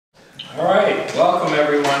All right, welcome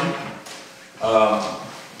everyone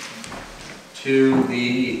to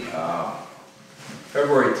the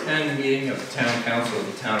February 10 meeting of the Town Council of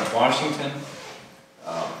the Town of Washington.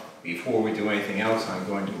 Before we do anything else, I'm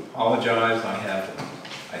going to apologize. I have,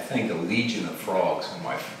 I think, a legion of frogs in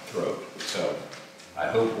my throat, so I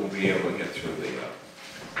hope we'll be able to get through the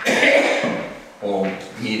whole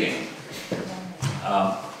meeting.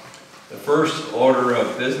 The first order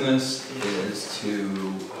of business is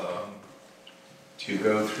to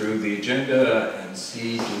go through the agenda and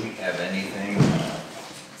see do we have anything.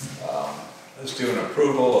 Let's do an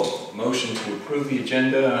approval, a motion to approve the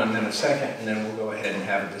agenda, and then a second, and then we'll go ahead and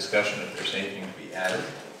have a discussion if there's anything to be added.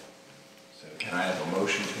 So can I have a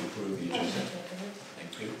motion to approve the agenda?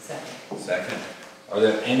 Thank you. Second. Second. Are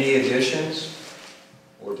there any additions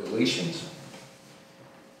or deletions?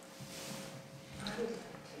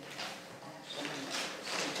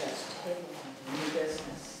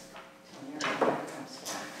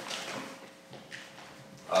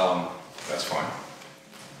 That's fine.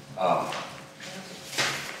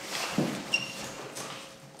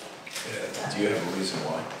 Do you have a reason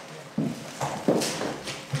why? I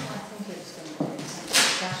think it's going to be some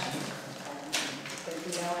discussion. But do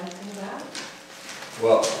you know anything about it?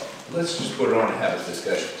 Well, let's just put it on and have a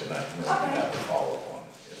discussion tonight, and then we can have a follow-up on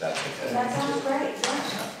it, if that's okay. That sounds great,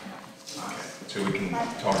 yeah. Okay, so we can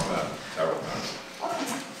talk about it several times. Okay.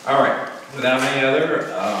 All right, without any other,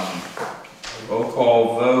 roll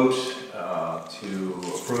call vote to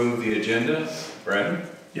approve the agenda. Brandon?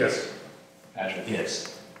 Yes. Patrick?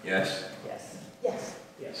 Yes. Yes? Yes. Yes.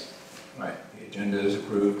 Yes. All right, the agenda is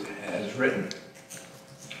approved as written.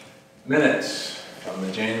 Minutes from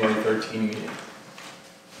the January 13 meeting,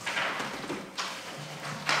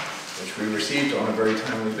 which we received on a very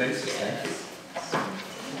timely basis. Thank you.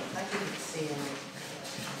 I didn't see any.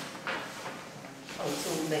 Oh, so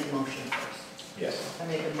we'll make a motion first. Yes. I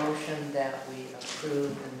make a motion that we approve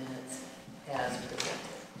the minutes as presented.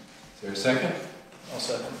 Is there a second? I'll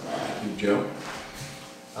second. Thank you, Joe.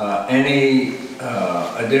 Any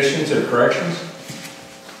additions or corrections?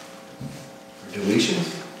 Or deletions?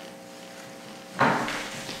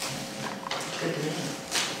 Good to me.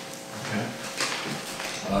 Okay.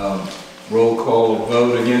 Roll call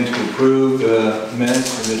vote again to approve the minutes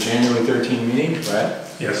of the January 13 meeting. Brad?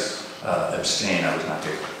 Yes. Abstain, I was not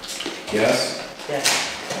here. Yes? Yes.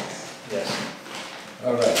 Yes.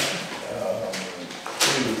 All right.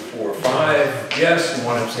 2, 4, 5 yes and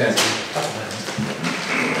 1 abstention.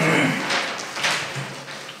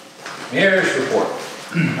 Mayor's report.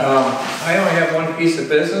 I only have one piece of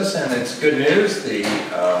business, and it's good news. The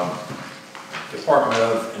Department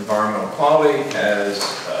of Environmental Quality has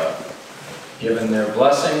given their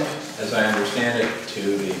blessing, as I understand it,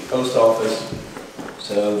 to the post office,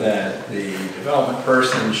 so that the development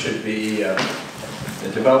person should be,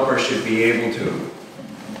 the developer should be able to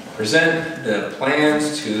present the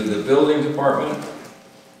plans to the building department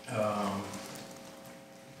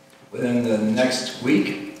within the next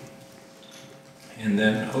week, and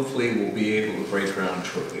then hopefully we'll be able to break ground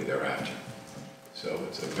shortly thereafter. So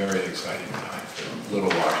it's a very exciting time for Little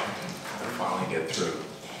Washington to finally get through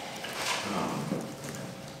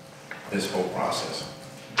this whole process.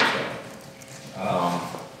 So,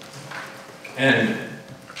 and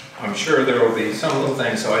I'm sure there will be some little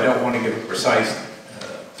things, so I don't want to give a precise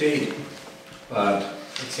date, but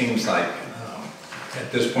it sees like at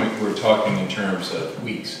this point we're talking in terms of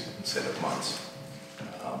weeks instead of months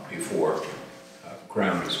before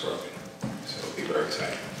ground is broken. So it'll be very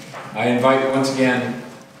exciting. I invite once again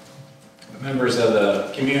members of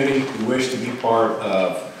the community who wish to be part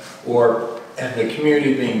of, and the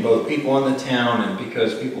community being both people in the town and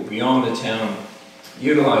because people beyond the town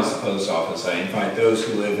utilize the post office. I invite those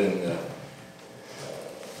who live in the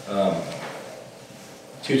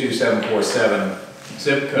 22747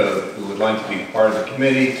 zip code who would like to be part of the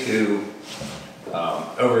committee to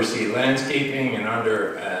oversee landscaping and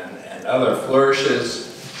other flourishes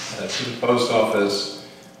to the post office,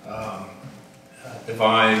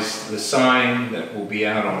 devise the sign that will be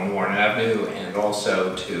out on Warren Avenue, and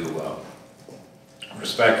also to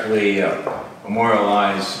respectfully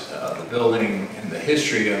memorialize the building and the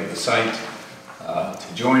history of the site.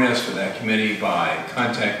 To join us for that committee by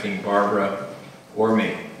contacting Barbara or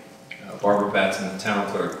me, Barbara Batson, the town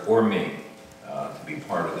clerk, or me, to be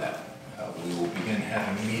part of that. We will begin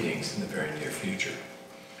having meetings in the very near future.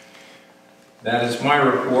 That is my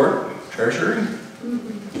report. Treasurer?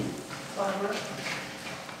 Barbara?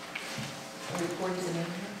 The report is in here?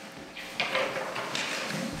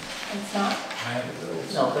 It's not? I have the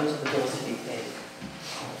bills. No, those are the bills to be paid.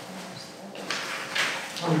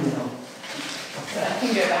 Oh, no. But I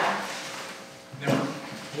can go back. No,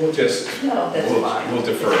 we'll just, No, that's We'll- fine. we'll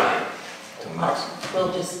defer. It's fine. till next.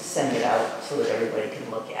 We'll just send it out so that everybody can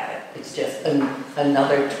look at it. It's just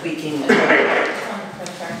another tweaking. It's on the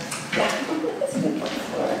printer. That's a good point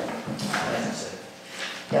for it.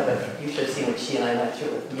 Yeah, but you should have seen what she and I went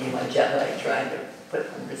through with me and my jet lag trying to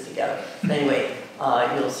put numbers together. Anyway,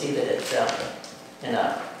 you'll see that it's in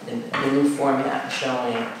a new format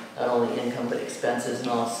showing not only income but expenses, and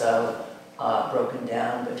also broken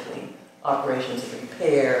down between operations and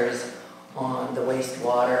repairs on the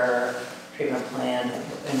wastewater treatment plant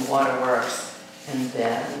and waterworks, and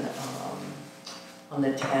then on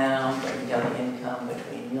the town, breaking down the income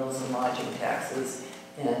between meals and lodging taxes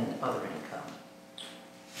and other income.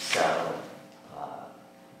 So,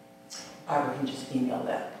 Barbara can just email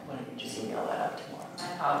that. Why don't you just email that out tomorrow? My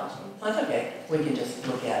apologies. That's okay. We can just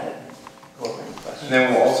look at it, go over any questions. And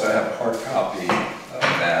then we'll also have a hard copy of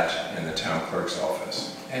that in the town clerk's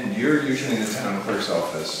office. And you're usually in the town clerk's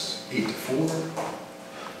office 8 to 4?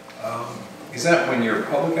 Is that when your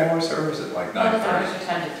public hours are, or is it like 9:30? Public hours are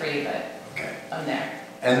 10 to 3, but Okay. I'm there.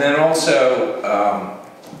 And then also,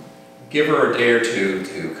 give her a day or two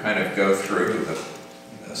to kind of go through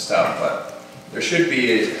the stuff, but there should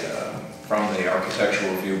be, from the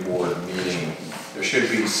Architectural Review Board meeting, there should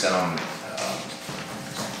be some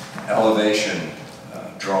elevation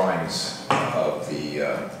drawings of the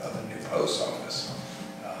new post office.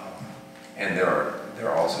 And there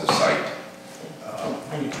are also site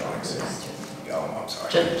I need to go over drawings. this too. Oh, I'm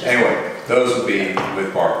sorry. Just- Anyway, those will be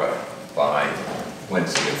with Barbara by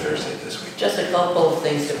Wednesday or Thursday this week. Just a couple of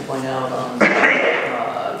things to point out on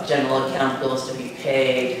general account bills to be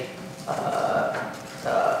paid.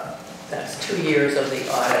 That's 2 years of the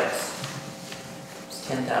audits. It's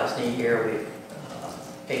 $10,000 a year. We've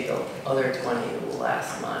paid the other 20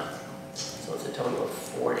 last month, so it's a total of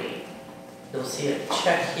 40. You'll see a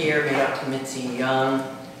check here made out to Mitzi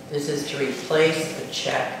Young. This is to replace a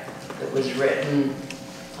check that was written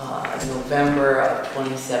in November of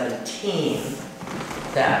 2017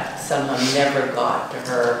 that somehow never got to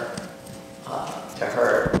her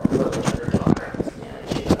daughter.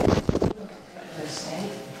 Her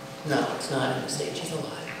estate? No, it's not in the state, she's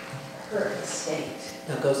alive. Her estate.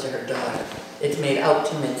 No, it goes to her daughter. It's made out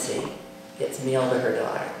to Mitzi, gets mailed to her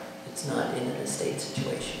daughter. It's not in an estate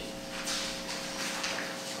situation.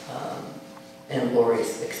 And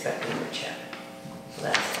Lori's expecting her check. So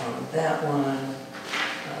that's on that one.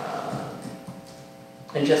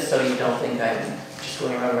 And just so you don't think I'm just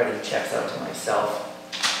going around writing checks out to myself,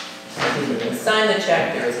 I think when you sign the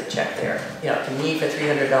check, there is a check there, to me for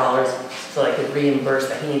 $300, so I could reimburse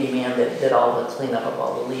the handyman that did all the cleanup of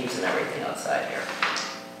all the leaves and everything outside here.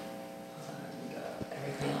 And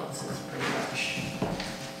everything else is pretty much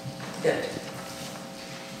it.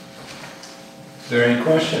 Are there any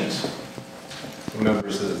questions from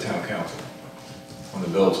members of the town council on the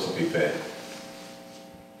bills to be paid?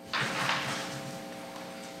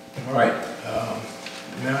 All right,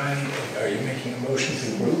 now, are you making a motion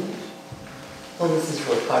to approve? Well, this is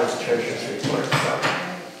what part of the treasurer's report, so.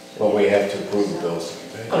 Well, we have to approve the bills to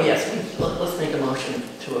be paid. Oh, yes, let's make a motion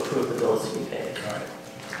to approve the bills to be paid. All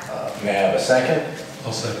right. May I have a second?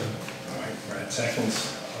 I'll second. All right, Brad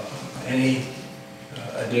seconds. Any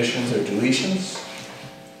additions or deletions?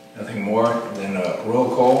 Nothing more than a roll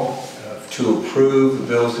call to approve the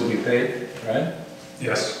bills to be paid, right?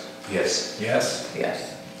 Yes. Yes. Yes? Yes.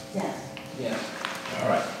 Yes. Yeah. All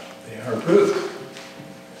right, they are approved.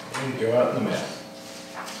 They go out in the mail.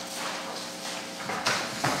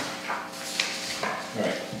 All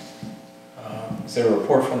right. Is there a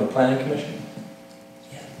report from the planning commission?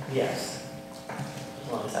 Yes.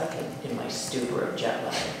 As long as I can, in my stupor of jet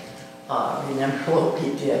lag, remember what we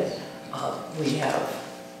did.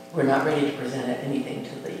 We're not ready to present anything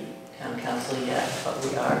to the town council yet, but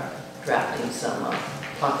we are drafting some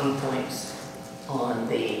talking points on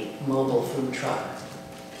the mobile food truck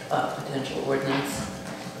potential ordinance,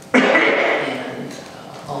 and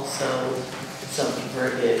also some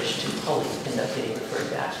verbiage to probably end up getting referred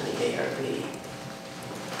back to the ARB,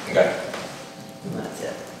 Okay. and that's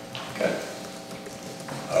it. Okay.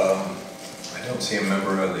 I don't see a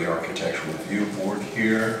member of the Architectural Review Board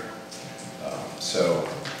here. So,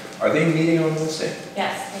 are they meeting on Wednesday?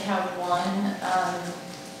 Yes, they have one,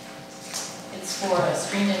 it's for a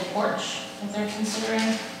screened-in porch that they're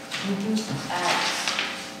considering at,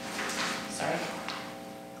 sorry,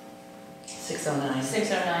 609.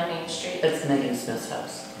 609 Main Street. That's Megan Smith's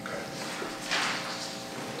house. Okay.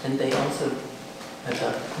 And they also, at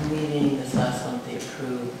a meeting this last month, they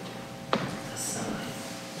approved a sign.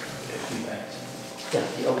 Yeah,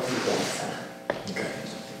 the Oak Tree Bank sign. Okay.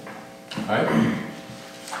 All right.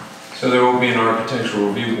 So there will be an architectural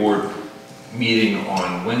review board meeting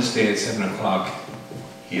on Wednesday at 7 o'clock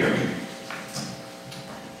here.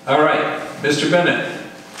 All right, Mr. Bennett.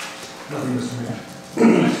 Nothing, Mr.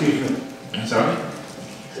 Mayor. Excuse me. That's all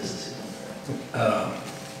right.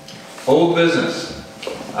 Old business.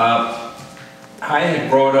 I had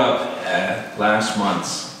brought up at last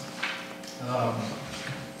month's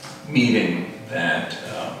meeting that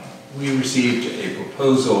we received a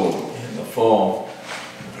proposal in the fall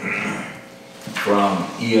from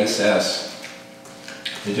ESS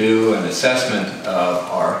to do an assessment of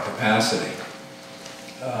our capacity.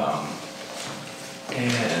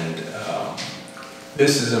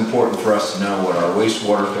 This is important for us to know what our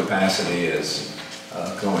wastewater capacity is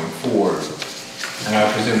going forward. And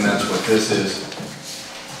I presume that's what this is.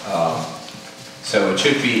 So it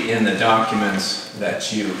should be in the documents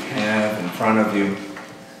that you have in front of you.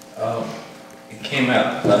 It came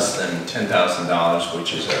out less than $10,000,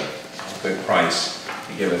 which is a good price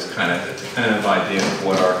to give us kind of a definitive idea of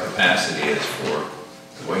what our capacity is for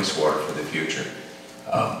the wastewater for the future.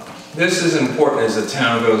 This is important as the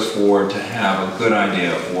town goes forward to have a good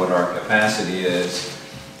idea of what our capacity is,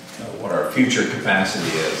 what our future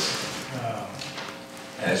capacity is,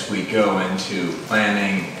 as we go into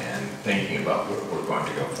planning and thinking about where we're going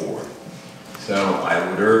to go forward. So I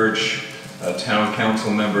would urge town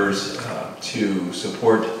council members to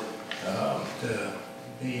support the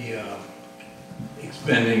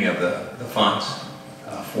expending of the funds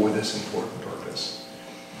for this important purpose.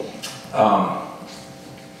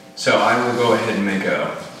 So I will go ahead and make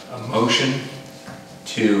a motion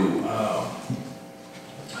to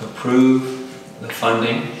approve the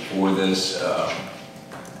funding for this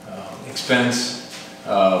expense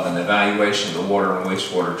of an evaluation of the water and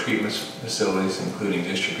wastewater treatment facilities, including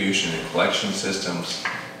distribution and collection systems,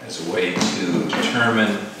 as a way to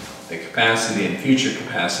determine the capacity and future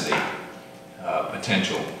capacity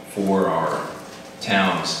potential for our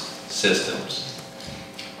town's systems.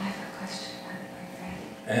 I have a question.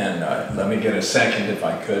 And let me get a second, if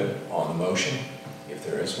I could, on the motion, if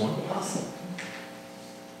there is one. Awesome.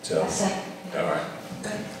 So, A second. all right.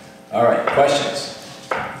 All right, questions?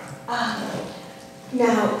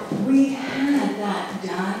 Now, we had that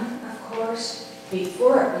done, of course,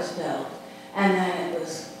 before it was built, and then it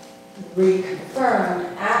was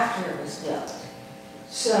reconfirmed after it was built.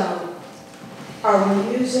 So, are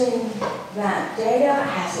we using that data?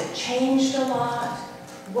 Has it changed a lot?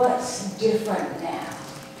 What's different now?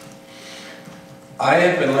 I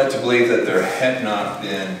have been led to believe that there had not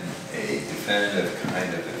been a definitive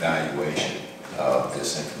kind of evaluation of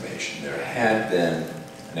this information. There had been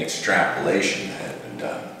an extrapolation that had been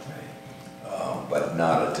done, but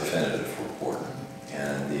not a definitive report.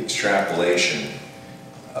 And the extrapolation...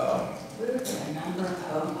 Would have been a number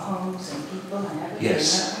of homes and people and everything.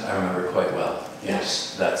 Yes, I remember quite well.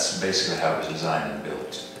 Yes, that's basically how it was designed and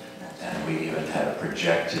built. And we even had a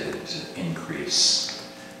projected increase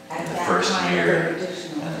in the first year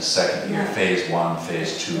and the second year, phase 1,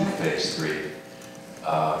 phase 2, phase 3.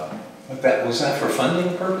 was that for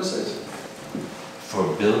funding purposes? For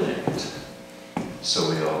building it, so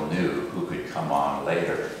we all knew who could come on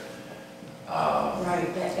later.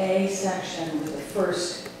 Right, the A section with the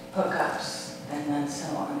first hookups and then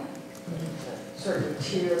so on. Sort of a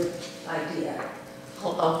tiered idea.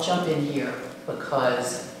 I'll jump in here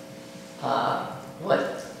because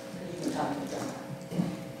what You can talk to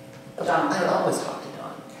Don. Don, I always talk to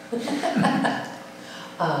Don.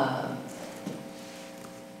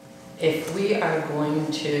 If we are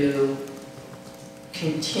going to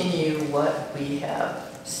continue what we have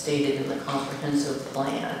stated in the comprehensive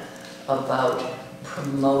plan about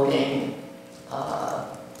promoting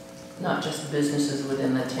not just businesses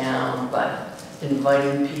within the town, but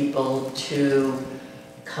inviting people to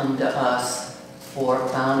come to us for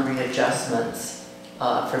boundary adjustments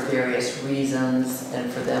for various reasons,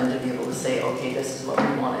 and for them to be able to say, okay, this is what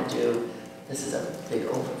we want to do. This is a big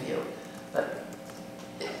overview. But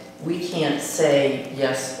we can't say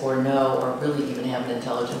yes or no, or really even have an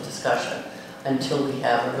intelligent discussion until we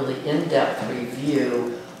have a really in-depth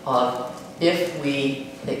review of if we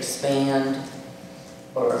expand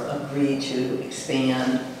or agree to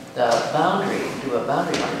expand the boundary, do a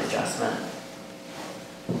boundary line adjustment,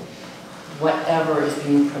 whatever is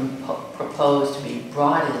being proposed to be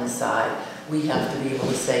brought inside, we have to be able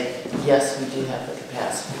to say, yes, we do have the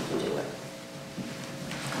capacity to do it.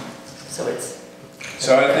 So it's...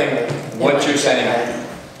 So I think what you're saying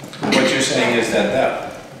is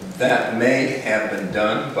that may have been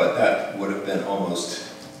done, but that would have been almost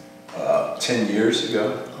 10 years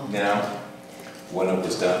ago now when it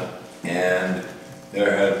was done. And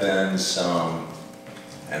there have been some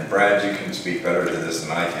and Brad, you can speak better to this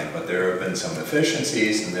than I can, but there have been some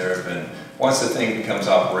efficiencies, and there have been, once the thing becomes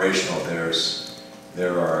operational,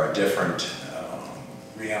 there are different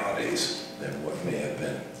realities than what may have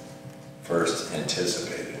been first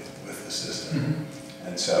anticipated with the system.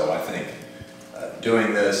 And so I think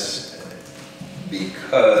doing this,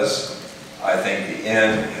 because I think the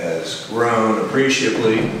Inn has grown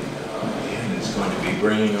appreciably, the Inn is going to be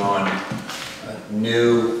bringing on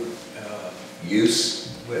new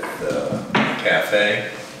use with the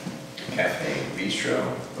cafe, bistro,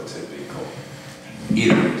 what's it be called?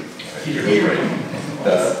 Eatery. Eatery.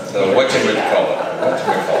 What can we call it?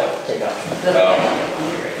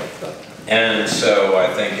 And so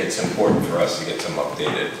I think it's important for us to get some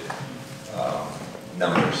updated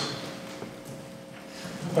numbers.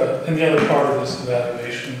 And the other part of this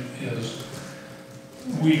evaluation is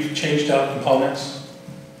we've changed out components.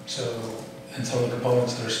 And some of the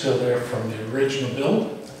components that are still there from the original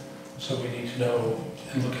build. So we need to know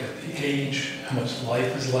and look at the age, how much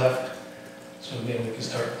life is left. So again, we can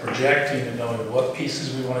start projecting and knowing what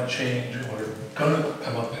pieces we want to change, what are going to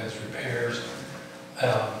come up as repairs.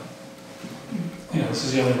 This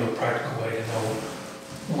is the only real practical way to know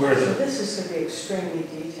where So this is going to be extremely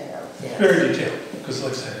detailed. very detailed, because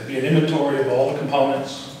like I said, it'd be an inventory of all the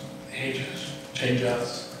components, ages,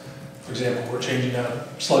 change-outs. For example, we're changing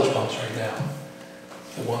out sludge pumps right now.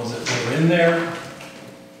 The ones that were in there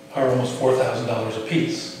are almost $4,000 a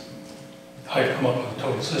piece. I've come up with a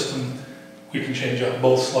total system. We can change out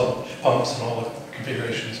both sludge pumps and all the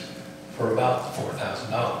configurations for about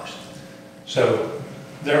 $4,000. So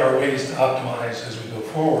there are ways to optimize as we go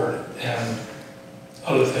forward, and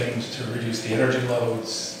other things to reduce the energy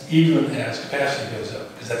loads, even as capacity goes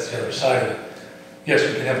up, because that's the other side of it. Yes,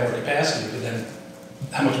 we can have more capacity, but then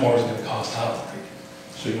how much more is it going to cost to operate?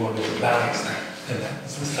 So you want to be able to balance that, and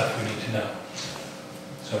that's the stuff we need to know.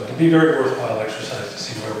 So it'll be a very worthwhile exercise to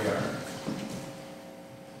see where we are.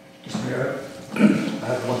 Mr. Mayor, I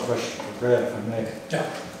have one question for Brad, if I may. Yeah.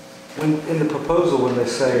 When, in the proposal, when they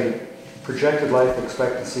say projected life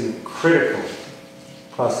expectancy of critical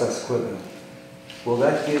process equipment, will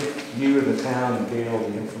that give you and the town and Gail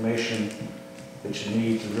the information that you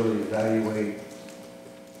need to really evaluate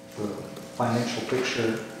the financial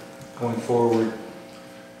picture going forward?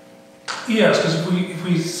 Yes, because if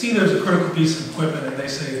we see there's a critical piece of equipment and they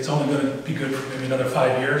say it's only going to be good for maybe another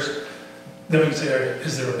 5 years, then we can say,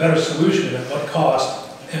 is there a better solution at what cost?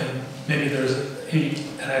 And maybe there's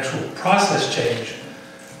an actual process change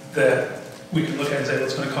that we can look at and say, well,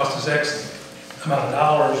 it's going to cost us X amount of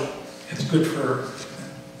dollars. It's good for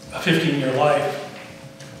a 15-year life.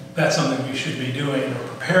 That's something we should be doing or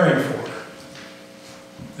preparing for.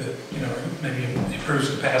 That, maybe improves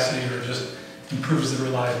capacity or just improves the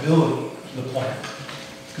reliability of the plant.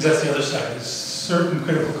 Because that's the other side, is certain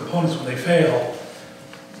critical components, when they fail,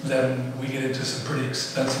 then we get into some pretty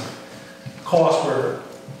expensive costs where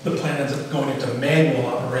the plant ends up going into manual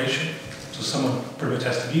operation. So someone pretty much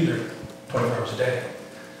has to be there 24 hours a day.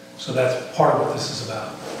 So that's part of what this is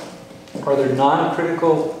about. Are there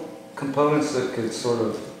non-critical components that could sort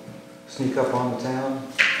of sneak up on the town?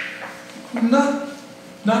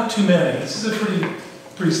 Not too many. This is a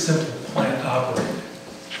pretty simple plant to operate.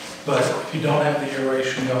 But if you don't have the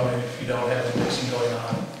aeration going, if you don't have the mixing going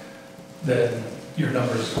on, then your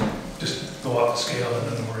numbers just go off the scale,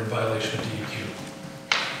 and then we're in violation of DEQ.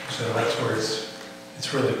 So that's where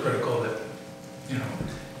it's really critical that,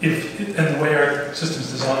 and the way our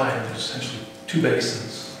system's designed, there's essentially 2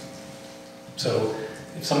 basins. So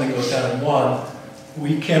if something goes down in one,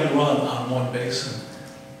 we can run on one basin,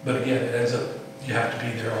 but again, it ends up, you have to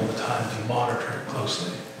be there all the time to monitor it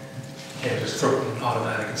closely. You can't just throw it in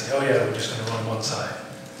automatic and say, oh yeah, we're just going to run one side.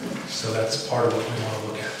 So that's part of what we want to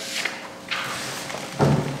look at.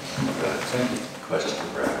 Thank you. Question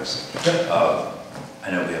for Travis. Yep. I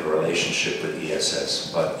know we have a relationship with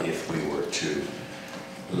ESS, but if we were to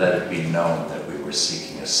let it be known that we were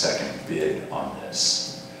seeking a second bid on this,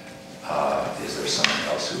 is there someone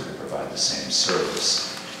else who could provide the same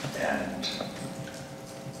service? And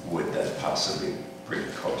would that possibly bring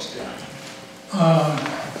the cost down?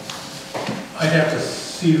 I'd have to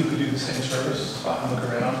see who could do the same service, look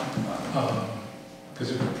around,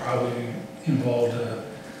 because it would probably involve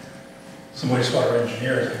some wastewater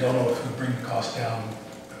engineers. I don't know if it would bring the cost down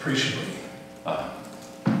appreciably.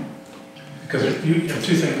 Because you have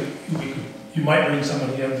 2 things. You might bring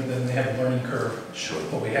somebody in, but then they have a learning curve. Sure.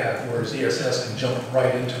 What we have, whereas ESS can jump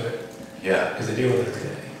right into it. Yeah. Because they deal with it every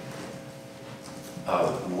day.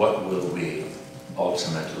 What will we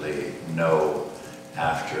ultimately know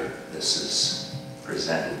after this is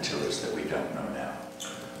presented to us that we don't know now?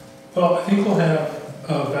 Well, I think we'll have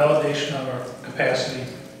of validation on our capacity,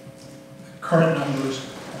 current numbers,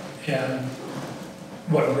 and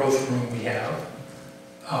what growth room we have.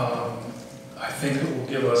 I think it will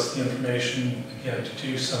give us the information, again, to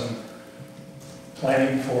do some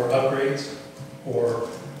planning for upgrades or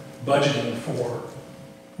budgeting for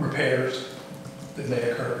repairs that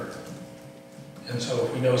may occur. And so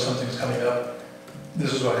if we know something's coming up,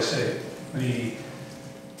 this is what I say, the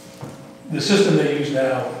system they use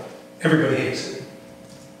now, everybody hates it.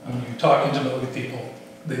 When you talk intimately with people,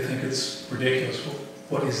 they think it's ridiculous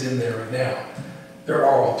what is in there right now. There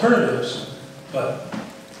are alternatives, but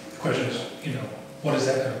the question is, what is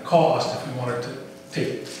that going to cost if we wanted to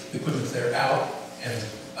take the equipment there out and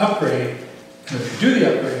upgrade? And if you do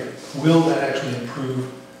the upgrade, will that actually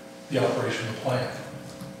improve the operation of the plant?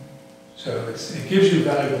 So it gives you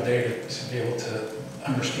valuable data to be able to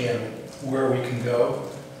understand where we can go.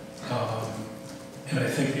 And I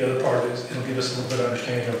think the other part is it'll give us a little bit of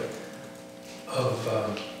understanding of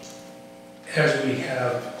as we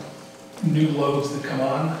have new loads that come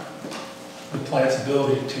on, the plant's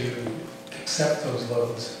ability to accept those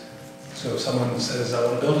loads. So if someone says, I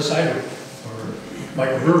want to build a cider or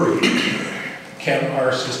microbrewery, can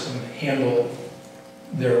our system handle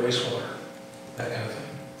their wastewater, that kind of thing.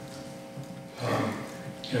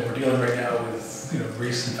 We're dealing right now with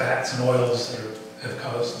grease and fats and oils that have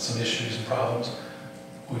caused some issues and problems.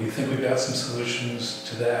 We think we've got some solutions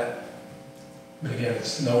to that, but again,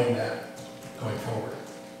 it's knowing that going forward.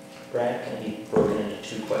 Brad, can be broken into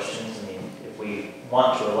two questions. I mean, if we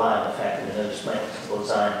want to rely on the fact that another plant is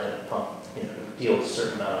designed to pump, to deal with a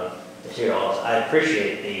certain amount of materials, I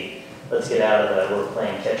appreciate let's get out of the we're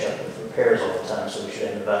playing catch up with repairs all the time, so we should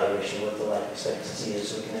have an evaluation of what the life expectancy is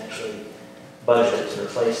so we can actually budget to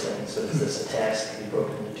replace things. But is this a task to be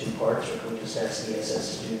broken into two parts, or can we just ask the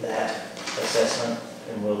ESS to do that assessment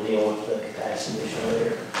and we'll deal with the capacity issue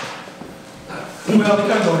later? Well, they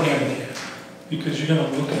kind of go hand in hand, because you're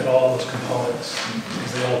going to look at all those components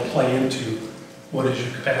because they all play into what is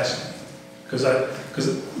your capacity. Because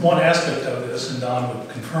one aspect of this, and Don would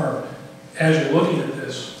confirm, as you're looking at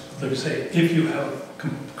this, like you say, if you have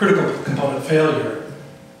critical component failure,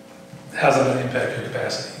 how's that going to impact your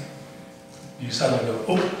capacity? You suddenly go,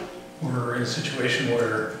 oh, we're in a situation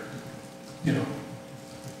where,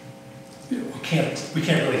 we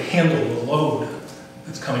can't really handle the load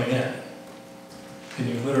that's coming in. And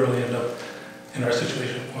you literally end up in our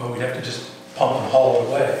situation, well, we have to just pump and haul it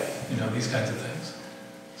away, these kinds of things.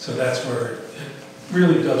 So that's where it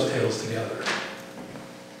really dovetails together.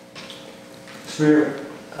 Smear,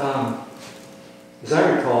 as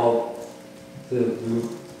I recall, we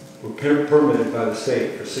were permitted by the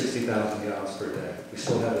state for 60,000 gallons per day. We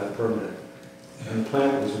still have that permit. And the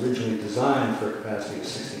plant was originally designed for a capacity of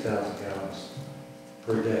 60,000 gallons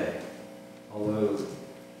per day. Although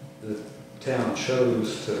the town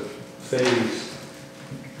chose to phase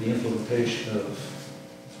the implementation of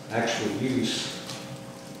actual use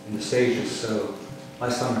in the stages. So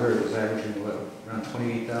last time I heard it was averaging, around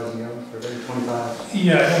 28,000 gallons per day, 25?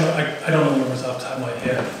 Yeah, I don't know the numbers off the top of my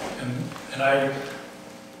head. And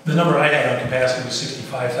the number I had on capacity was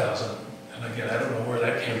 65,000. And again, I don't know where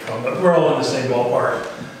that came from, but we're all in the same ballpark.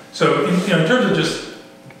 So in terms of just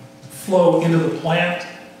flow into the plant,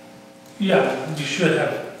 yeah, you should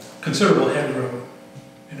have considerable headroom,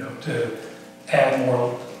 to add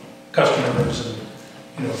more customers and,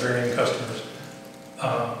 varying customers.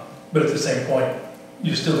 But at the same point,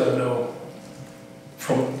 you still got to know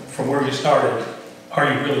from where you started,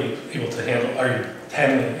 are you really able to handle, are you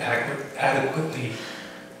handling adequately,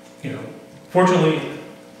 Fortunately,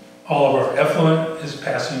 all of our effluent is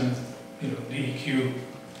passing, DEQ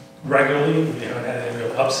regularly. We haven't had any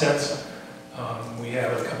real upsets. We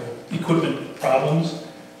have a couple equipment problems,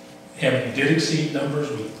 and we did exceed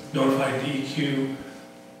numbers. We notified DEQ.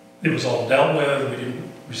 It was all dealt with. We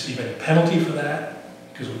didn't receive any penalty for that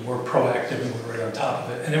because we were proactive and we were right on top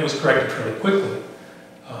of it, and it was corrected fairly quickly.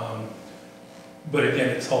 But again,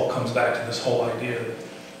 it all comes back to this whole idea that you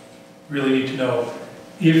really need to know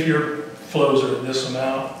if your flows are this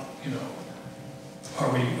amount,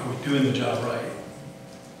 are we doing the job right?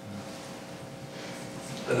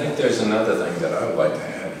 I think there's another thing that I would like to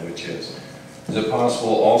add, which is it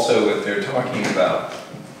possible also if they're talking about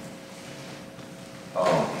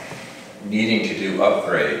needing to do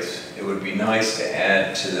upgrades, it would be nice to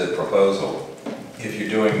add to the proposal, if you're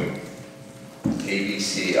doing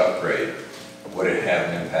ABC upgrade, would it have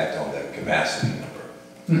an impact on the capacity number?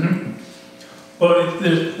 Mm-hmm. Well,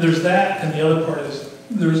 there's that, and the other part is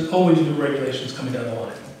there's always new regulations coming down the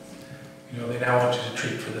line. They now want you to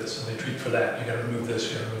treat for this, and they treat for that. You got to remove this,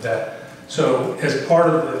 you got to remove that. So as part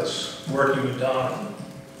of this, working with Don,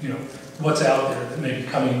 you know, what's out there that may be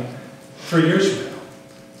coming 3 years from now.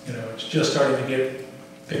 You know, it's just starting to get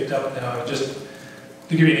picked up now. Just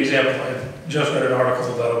to give you an example, I just read an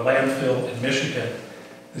article about a landfill in Michigan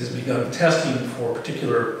that has begun testing for a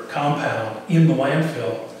particular compound in the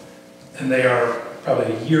landfill, and they are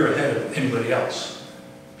probably a year ahead of anybody else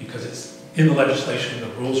because it's in the legislation, the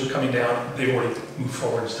rules are coming down, they've already moved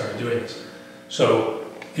forward and started doing this. So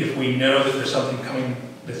if we know that there's something coming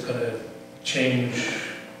that's going to change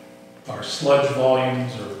our sludge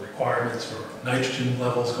volumes or requirements or nitrogen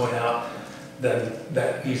levels going out, then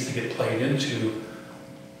that needs to get played into,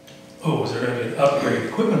 oh, is there going to be an upgrade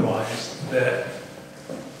equipment-wise that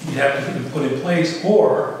you have to put in place,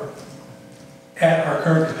 or at our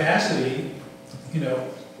current capacity, you know,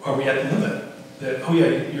 are we at the limit? That, oh yeah,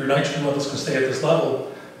 your nitrogen levels can stay at this level,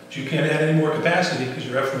 but you can't add any more capacity because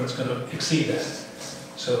your effluent's going to exceed that.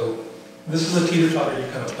 So this is a teeter-totter you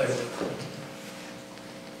kind of play with.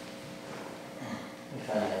 If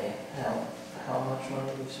I may, how much money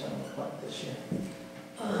have we spent with Mike this year?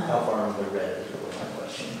 How far in the red is really my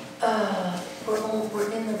question? We're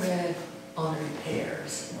in the red on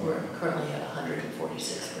repairs. We're currently at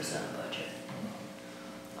 146% budget.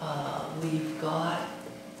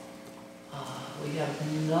 We have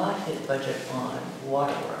not hit budget on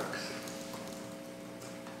waterworks,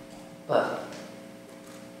 but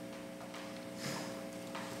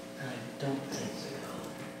I don't think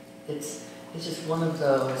we will. It's just one of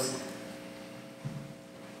those,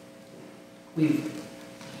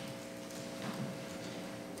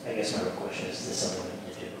 I guess my real question is this something we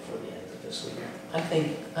need to do before the end of the fiscal year?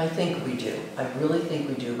 I think we do. I really think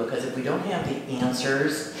we do, because if we don't have the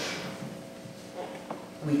answers,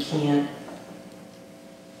 we can't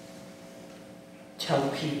tell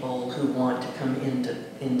people who want to come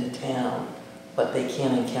into town what they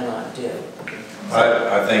can and cannot do.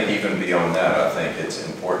 I think even beyond that, I think it's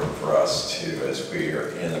important for us to, as we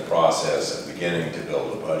are in the process of beginning to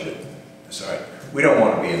build a budget, we don't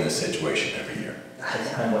want to be in this situation every year.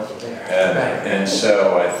 I'm with you there. And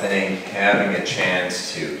so I think having a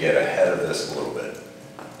chance to get ahead of this a little bit,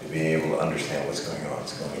 to be able to understand what's going on,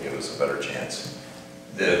 is going to give us a better chance.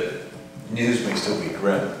 The news may still be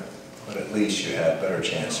grim, but at least you have a better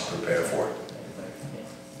chance to prepare for it.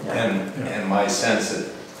 And my sense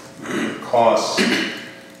that the cost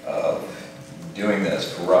of doing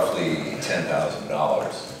this for roughly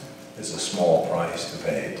 $10,000 is a small price to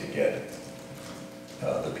pay to get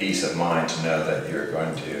the peace of mind to know that you're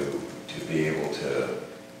going to be able to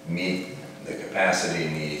meet the capacity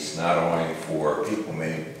needs, not only for people who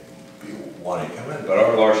may be wanting to come in, but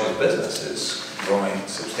our largest business is growing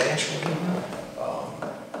substantially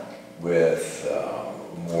with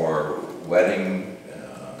more wedding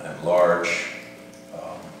and large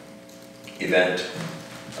event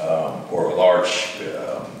or large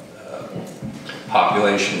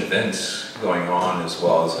population events going on, as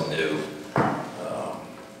well as a new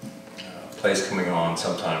place coming on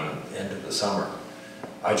sometime at the end of the summer.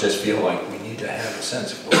 I just feel like we need to have a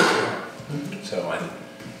sense of where we are. So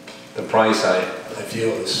the price I feel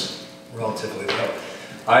is relatively low.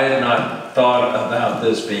 I had not thought about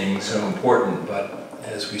this being so important, but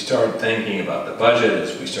as we start thinking about the budget,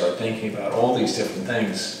 as we start thinking about all these different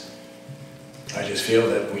things, I just feel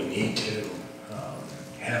that we need to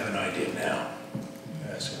have an idea now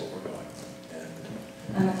as to where we're going.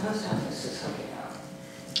 And the post office is hooking up.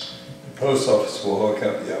 The post office will hook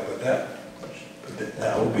up, yeah, but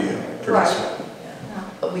that will be a pretty Right. small. Yeah.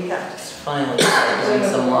 But we have to finally start doing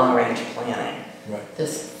some long-range planning. Right.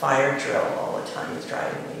 This fire drill all the time is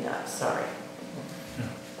driving me nuts, sorry.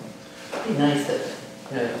 It'd be nice that,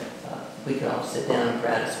 you know, we could all sit down,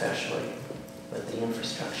 Brad especially, with the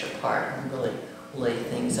infrastructure part and really lay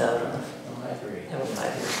things out on I agree. have a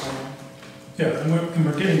 5-year plan. Yeah, and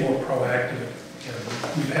we're getting more proactive. You know,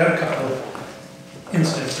 we've had a couple of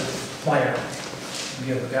incidents of the plant.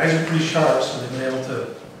 You know, the guys are pretty sharp, so they've been able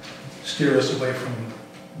to steer us away from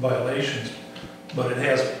violations, but it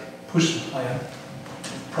has pushed the plant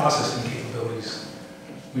processing capabilities.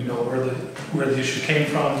 We know where the issue came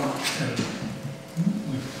from, and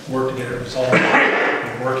we've worked to get it resolved.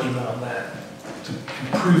 We're working on that to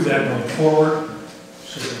improve that going forward,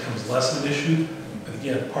 so it becomes less of an issue. But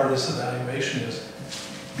again, part of this evaluation is,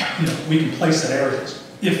 you know, we can play scenarios.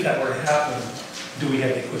 If that were to happen, do we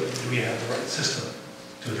have the equipment? Do we have the right system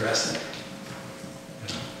to address it?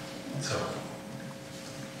 You know, so.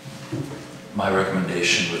 My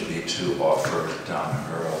recommendation would be to offer Don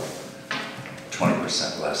Earl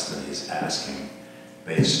 20% less than he's asking,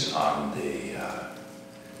 based on the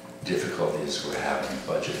difficulties we're having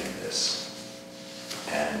budgeting this.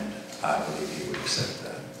 And I believe he would accept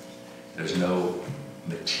that. There's no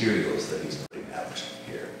materials that he's putting out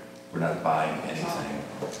here. We're not buying anything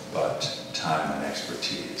but time and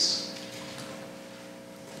expertise.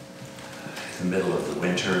 In the middle of the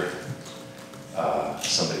winter,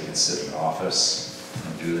 somebody can sit in an office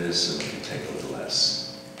and do this, and we can take a little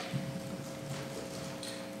less.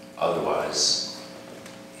 Otherwise,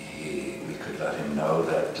 we could let him know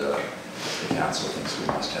that the council thinks we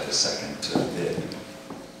must have a second bid.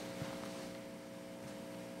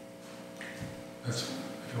 That's,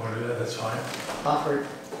 if you want to do that, that's fine. Offered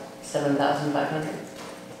 7,500.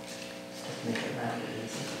 Just make it round and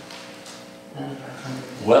easy.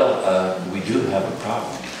 9,500. Well, we do have a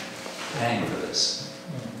problem paying for this.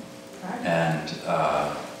 And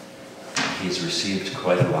he's received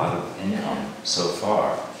quite a lot of income so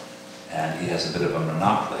far, and he has a bit of a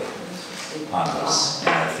monopoly on this. And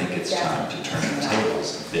I think it's time to turn the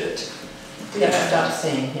tables a bit. We have to stop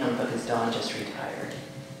seeing him because Don just retired.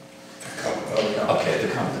 Okay,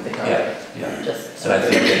 the company, The yeah, yeah. Just And I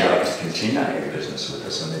think they'd like to continue their business with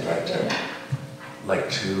us, and they'd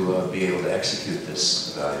like to be able to execute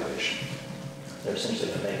this evaluation. They're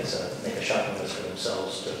essentially going to make a shopping list for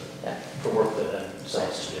themselves for work that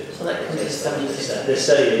themselves to do. So that comes to 76. This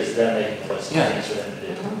study is them making what's Yeah. things for them to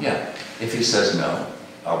do. Yeah, if he says no,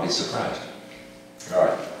 I'll be surprised. All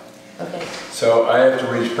right. Okay. So I have to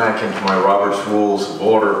reach back into my Robert's Rules of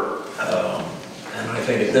Order. And I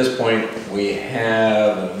think at this point, we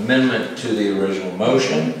have an amendment to the original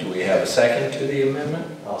motion. Do we have a second to the amendment?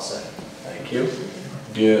 I'll say. Thank you.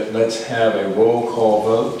 Let's have a roll call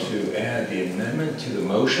vote to add the amendment to the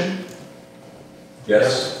motion.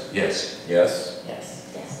 Yes? Yes. Yes? Yes.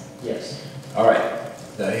 Yes. Yes. All right.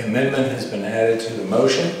 The amendment has been added to the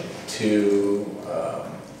motion to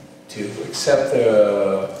accept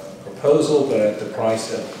the proposal, but at the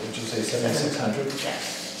price of, would you say $7,600?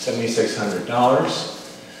 Yes. $7,600.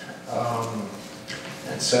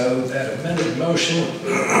 And so that amended motion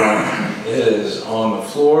is on the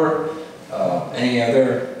floor. Any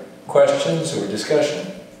other questions or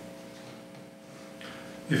discussion?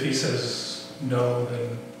 If he says no,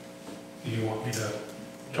 then do you want me to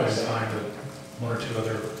try and find one or two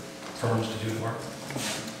other firms to do the work?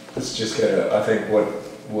 Let's just get I think what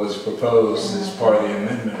was proposed as part of the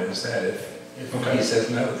amendment is that if Okay. he says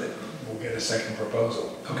no, that we'll get a second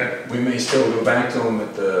proposal. Okay. We may still go back to him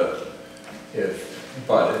at if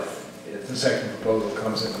the second proposal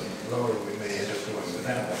comes in lower, we may end up going with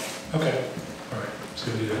that one. Okay. All right. Let's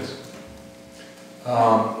do these.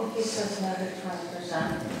 If he says another 20%,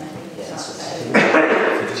 then he's not saying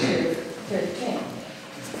 15. 15.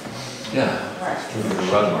 Yeah, Right. through the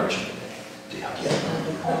run margin deal.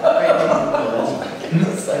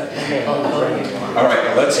 All right,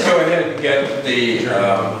 now let's go ahead and get the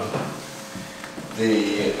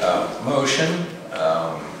motion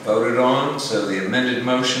voted on. So the amended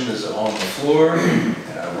motion is on the floor.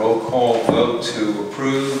 Roll call vote to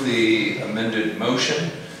approve the amended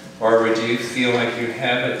motion. Barbara, do you feel like you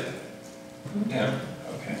have it? Yeah,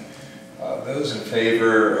 okay. Those in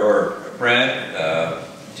favor, or Brad,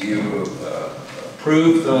 do you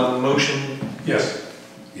approve the motion? Yes.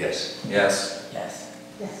 Yes. Yes? Yes.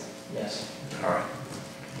 Yes. Yes. All right.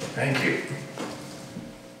 Thank you.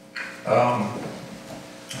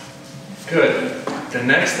 Good. The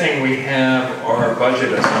next thing we have are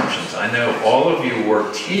budget assumptions. I know all of you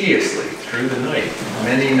work tediously through the night,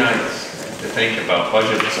 many nights, to think about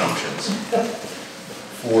budget assumptions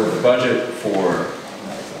for the budget for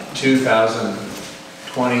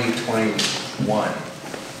 2020-21.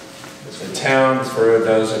 The town, for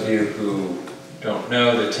those of you who don't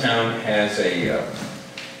know, the town has a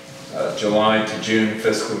July to June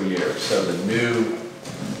fiscal year. So the new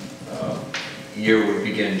year would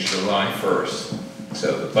begin July 1st.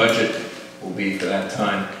 So the budget will be for that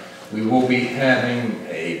time. We will be having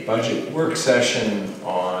a budget work session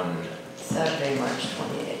on Saturday, March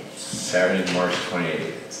 28th. Saturday, March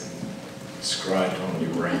 28th. It's inscribed on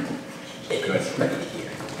your brain. Good.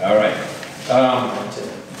 All right.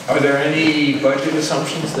 Are there any budget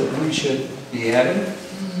assumptions that we should be adding?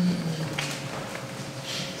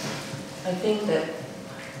 I think that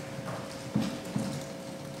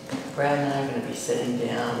Brad and I are going to be sitting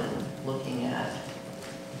down and looking at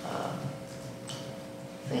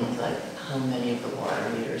things like how many of the water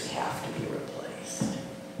meters have to be replaced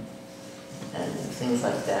and things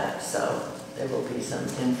like that. So there will be some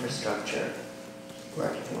infrastructure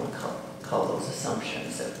work, if you want to call those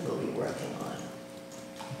assumptions, that we'll be working on.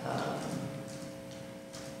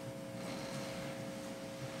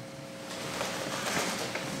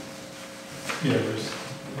 Yeah,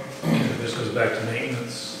 this goes back to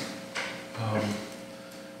maintenance.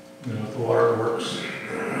 You know, the water works.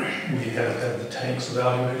 We have had the tanks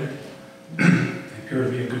evaluated. They appear to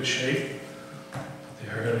be in good shape. They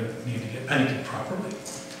are going to need to get painted properly.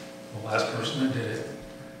 The last person that did it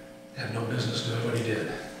had no business doing what he did.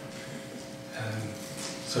 And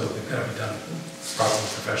so they've got to be done properly,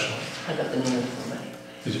 professionally. I got the name of somebody.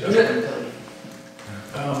 Did you?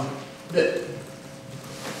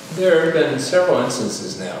 There have been several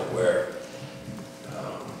instances now where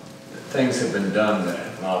things have been done that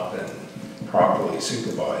have not been properly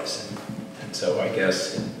supervised. And so I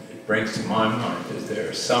guess it brings to my mind, is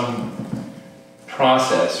there some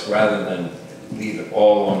process, rather than leave it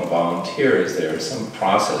all on the volunteer, is there some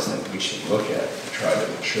process that we should look at to try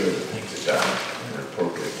to ensure that things are done in an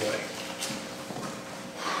appropriate way?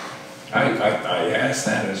 I ask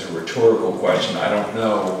that as a rhetorical question. I don't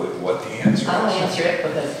know what the answer is. I'll answer it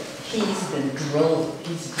because he's drilled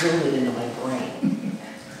it into my brain.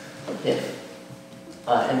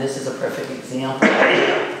 And this is a perfect example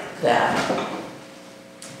that,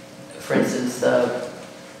 for instance, the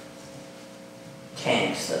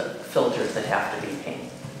tanks, the filters that have to be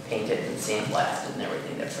painted and sandblasted and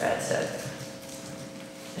everything that Brad said,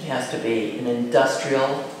 it has to be an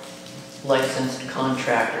industrial licensed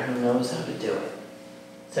contractor who knows how to do it.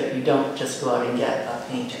 So you don't just go out and get a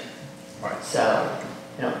painter. Right. So,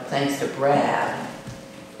 thanks to Brad,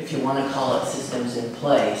 if you want to call it systems in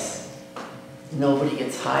place, nobody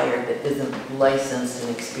gets hired that isn't licensed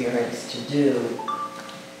and experienced to do.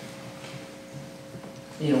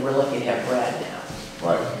 We're lucky to have Brad now.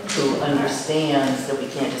 Right. Who understands that we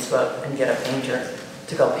can't just go out and get a painter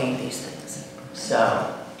to go paint these things.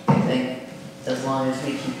 So I think as long as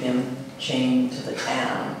we keep him chained to the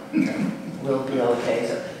town, we'll be okay.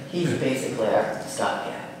 So he's basically our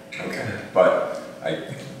stopgap. Okay, but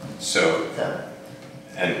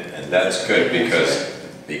and that's good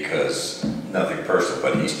because nothing personal,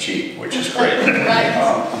 but he's cheap, which is great. Right. I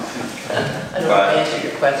don't know if I answered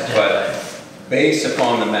your question. But based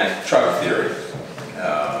upon the Mack truck theory,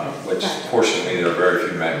 which fortunately there are very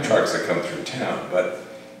few Mack trucks that come through town, but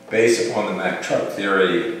based upon the Mack truck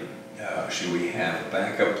theory, should we have a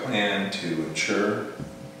backup plan to ensure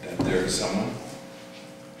that there's someone?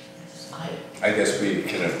 I guess we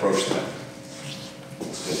can approach that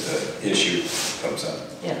if the issue comes up.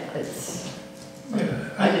 Yeah,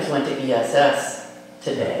 I just went to ESS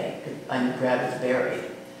today. I knew Brad was buried,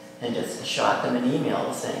 and just shot them an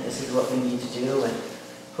email saying, this is what we need to do, and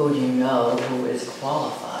who do you know who is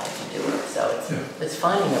qualified to do it? So it's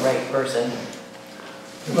finding the right person.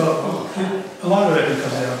 Well, a lot of it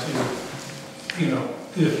comes down to,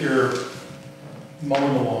 if you're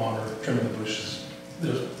mowing the lawn or trimming the bushes,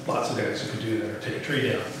 there's lots of guys who could do that or take a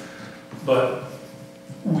tree down. But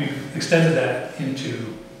we've extended that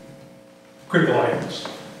into critical items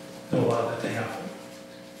and allow that to happen.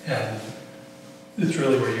 And it's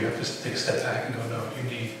really where you have to take a step back and go, no, you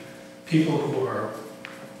need people who are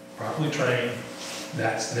properly trained.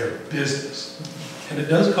 That's their business. And it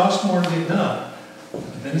does cost more to get done.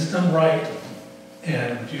 And then it's done right.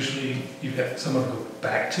 And usually you've got someone to go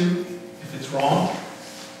back to if it's wrong.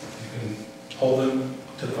 You can hold them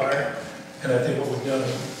to the fire. And I think what we've done,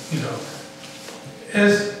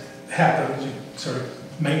 as happens, sort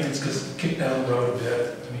of maintenance gets kicked down the road a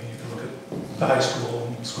bit. I mean, you can look at the high school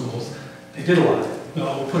and schools. They did a lot.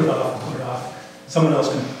 We'll put it off, Someone else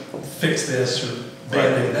can fix this or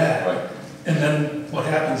band-aid that. Right. And then what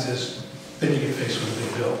happens is, then you get faced with a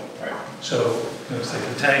big bill. Right. So, it's like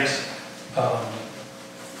the tanks,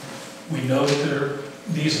 we know that they're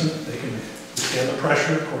decent, they can withstand the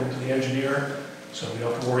pressure according to the engineer, so we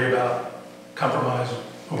don't have to worry about compromise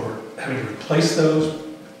or having to replace those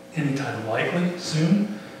anytime likely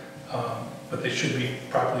soon. But they should be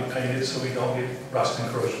properly painted so we don't get rust and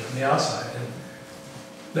corrosion from the outside. And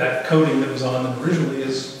that coating that was on them originally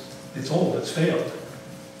it's old, it's failed.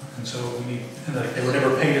 And so they were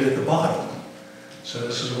never painted at the bottom. So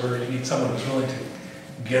this is where you need someone who's willing to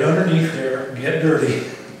get underneath there, get dirty,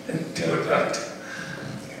 and do it right.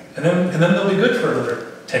 And then they'll be good for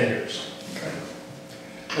another 10 years. Okay.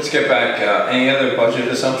 Let's get back. Any other budget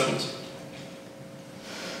assumptions?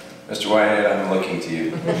 Mr. Whitehead, I'm looking to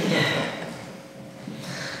you. I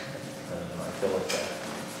feel like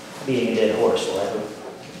beating a dead horse.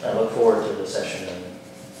 I look forward to the session and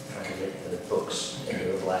trying to get the books into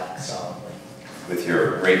the black solidly. With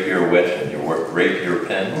your rapier wit and your rapier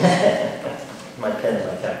pen. My pen and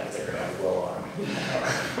my calculator are well armed.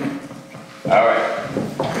 All right.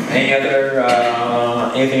 Any other,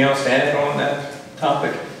 anything else to add on that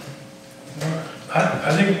topic?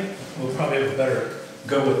 I think we'll probably have a better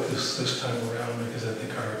go with this time around because I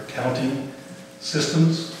think our accounting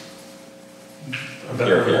systems are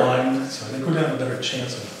better aligned. So I think we're going to have a better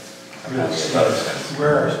chance of Really stuff,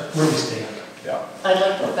 where we stand. Yeah. I'd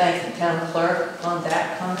like to thank the town clerk on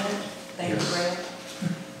that comment. Thank you, Yes. Greg.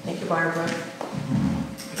 Thank you, Barbara.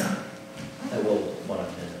 I will want to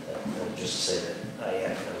amend that, just to say that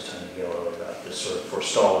I was talking to Gail earlier about just sort of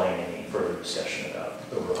forestalling any further discussion about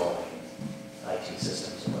overhauling IT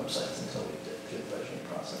systems and websites until we get through the budgeting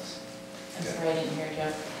process. I'm sorry, I didn't hear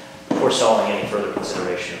Joe. Forestalling any further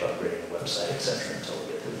consideration of upgrading the website, et cetera, until we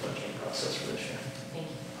get through the budgeting process for this year. Thank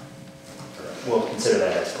you. We'll consider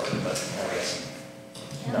that as part of the budget, I guess,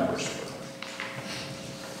 numbers to work with.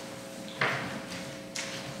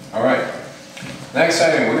 All right. Next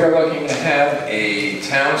item, we are looking to have a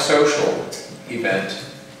town social event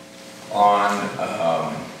on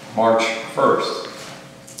March 1st.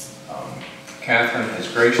 Catherine has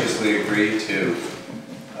graciously agreed to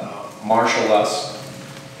marshal us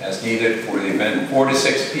as needed for the event, 4 to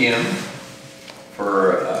 6 p.m.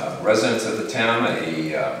 for residents of the town.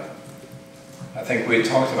 I think we had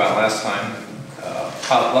talked about last time,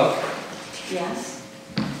 potluck. Yes.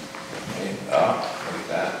 Look at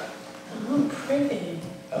that. Oh, pretty.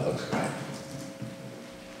 That looks great.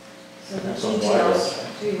 So the That's on details,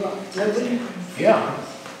 wireless. do you want? Yeah.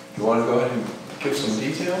 You want to go ahead and give some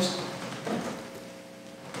details?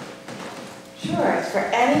 Sure, it's for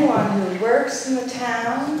anyone who works in the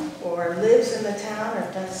town or lives in the town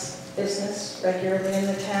or does business regularly in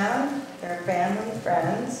the town, their family,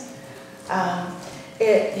 friends.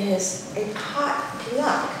 It is a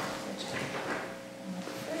potluck, which I'm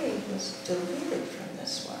afraid was deleted from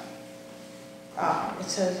this one. It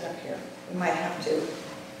says up here, we might have to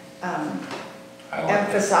I like it.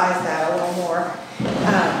 emphasize that a little more.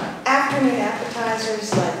 Afternoon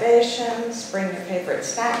appetizers, libations, bring your favorite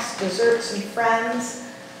snacks, desserts, and friends.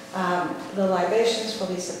 The libations will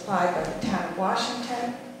be supplied by the town of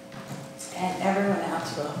Washington, and everyone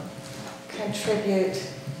else will contribute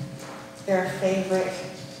their favorite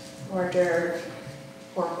hors d'oeuvre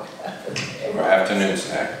or whatever. Or afternoon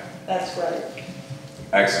snack. That's right.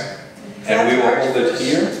 Excellent. And we will hold it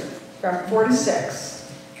here? From 4 to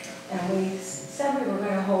 6. And we said we were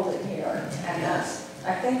going to hold it here, and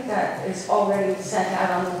I think that is already sent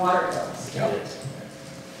out on the water bills. Yeah.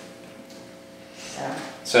 So,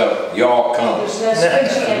 So, y'all come. there's no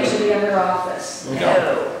switching into the other office.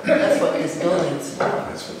 No, that's what this building's for.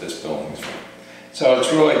 That's what this building's for. So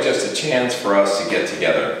it's really just a chance for us to get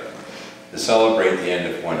together, to celebrate the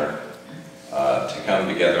end of winter, to come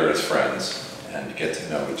together as friends and to get to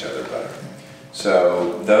know each other better.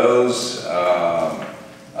 So those of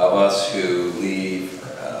us who lead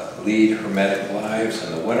hermetic lives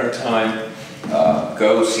in the wintertime,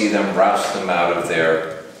 go see them, roust them out of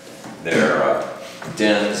their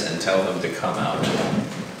dens and tell them to come out.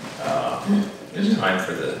 It's time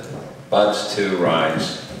for the buds to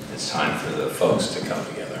rise. It's time for the folks to come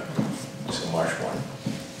together. So March 1.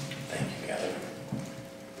 Thank you, Catherine.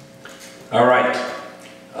 All right.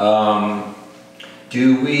 How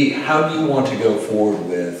do you want to go forward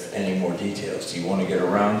with any more details? Do you want to get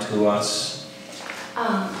around to us?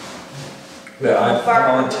 Yeah, I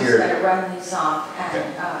Barbara was volunteered. going to run these off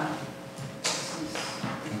and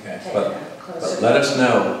Okay, take but a closer let us look.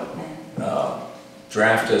 know. And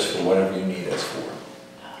Draft us for whatever you need us for.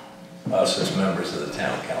 Us as members of the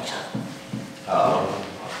town council.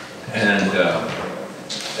 And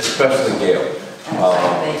especially Gail.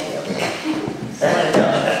 Thank you.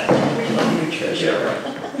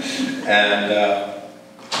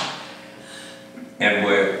 And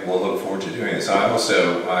we'll look forward to doing this.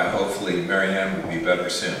 Hopefully Mary Ann will be better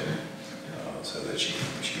soon, so that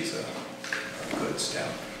she's a good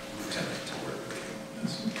staff lieutenant to work with you on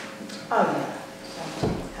this. Oh, yeah, so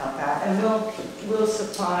help out, and we'll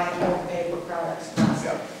supply more paper products,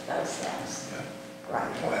 plastic, those things. Yeah.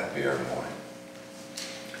 Right. We'll have beer and wine.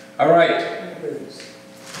 All right. And booze.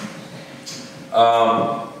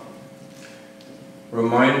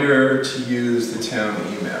 Reminder to use the town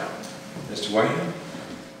email. Mr. Whitehead?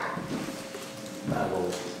 I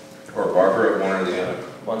will, Or Barbara, one or the other?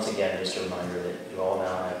 once again, just a reminder that you all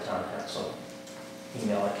now have town council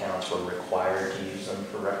email accounts. We're required to use them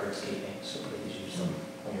for records keeping, so please use them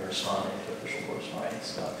when you're responding to official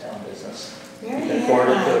correspondence about town business. You Mary can Ann forward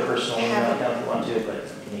it and to a I personal email haven't- account if you want to,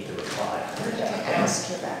 but you need to reply. I wanted to ask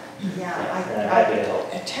you that. And I'm Yeah, happy to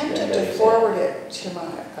help. I attempted Yeah, to yeah. forward it to my,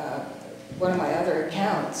 one of my other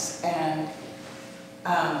accounts, and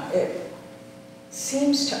it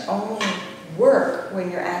seems to only work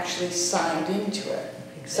when you're actually signed into it.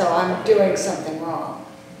 So I'm doing something wrong.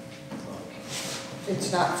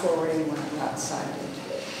 It's not forwarding when I'm not signed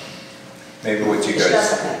into it. Maybe what you Which guys,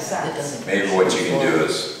 doesn't make It sense. doesn't. maybe what you can do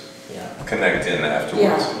is connect in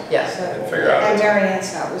afterwards. Yes. And figure out And the- Mary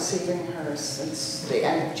Ann's not receiving hers since the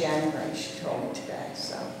end of January, she told me today,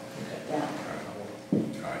 so, yeah. All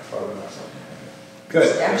right, Probably not something.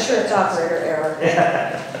 good. I'm sure it's operator error.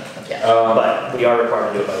 But we are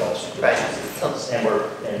required to do it by law. so- Right.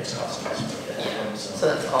 And it's costing us money to have them,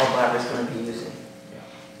 So that's all Barbara's gonna be using.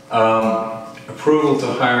 Approval to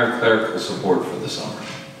hire clerical support for the summer.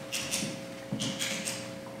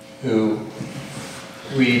 Who,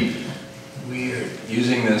 we are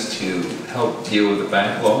using this to help deal with the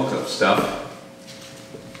backlog of stuff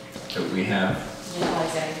that we have.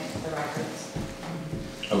 Utilizing the records.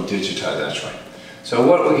 Oh, digitize, that's right. So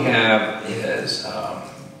what we have is,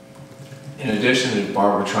 in addition to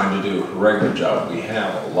Barbara trying to do her regular job, we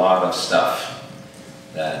have a lot of stuff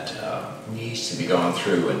that needs to be gone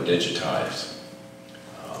through and digitized.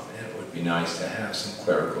 And it would be nice to have some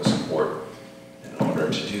clerical support in order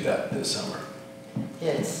to do that this summer.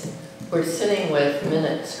 We're sitting with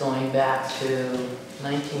minutes going back to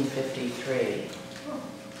 1953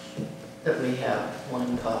 that we have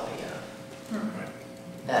one copy of. Right.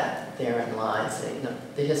 That therein lies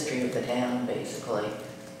the history of the town, basically,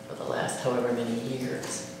 for the last however many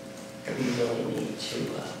years. That we really need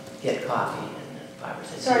to get coffee and Barbara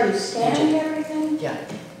said. So are you scanning everything? Yeah,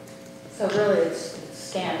 So really, it's a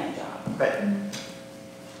scanning job. right.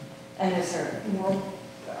 And is there more,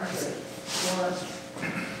 are there more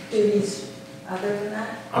duties other than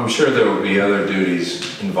that? I'm sure there will be other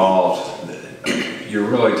duties involved. You're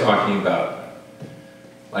really talking about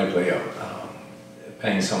likely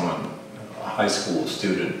paying someone, a high school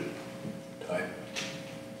student type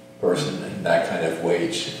person, and that kind of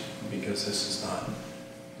wage, because this is not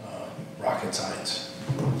rocket science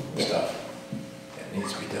stuff. It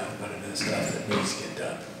needs to be done, but it is stuff that needs to get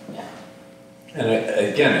done. Yeah. And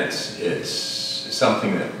again, it's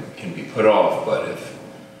something that can be put off, but if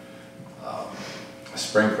a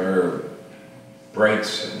sprinkler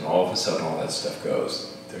breaks and all of a sudden all that stuff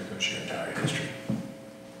goes, there goes your entire history,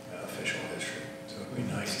 official history. So it'd be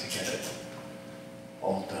nice to get it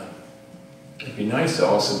all done. It'd be nice to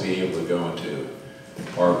also be able to go into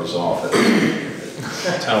Barbara's office,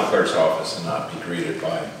 the town clerk's office, and not be greeted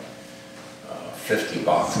by 50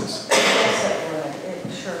 boxes. Yes, it would,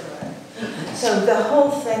 it sure would. So the whole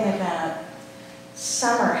thing about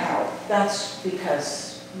summer help, that's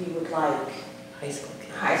because you would like High school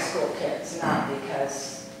kids. high school kids, not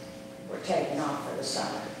because we're taking off for the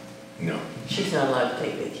summer. No. She's not allowed to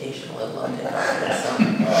take vacation, let alone take off for the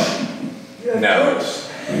summer. No,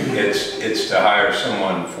 it's to hire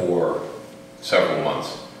someone for several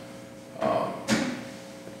months.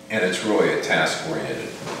 And it's really a task-oriented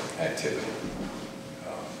activity.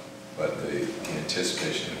 But the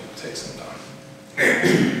anticipation will take some time.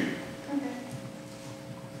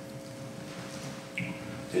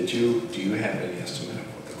 Okay. Do you have any estimate of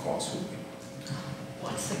what the cost would be?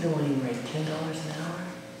 What's the going rate, $10 an hour?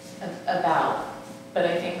 About, but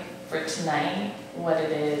I think for tonight, what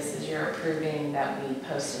it is you're approving that we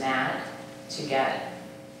post an ad to get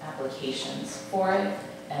applications for it,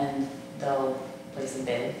 and they'll place a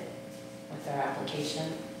bid with their application.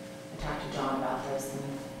 I talked to John about this, and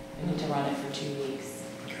we need to run it for 2 weeks.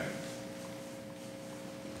 Okay.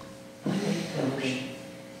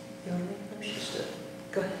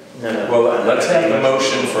 Go ahead. No. Well, let's have a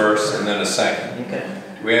motion first and then a second. Okay.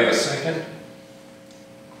 Do we have a second?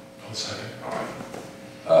 I'll second. All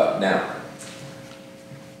right. Now,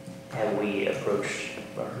 Have we approached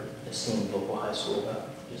our esteemed local high school about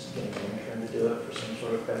just getting an intern to do it for some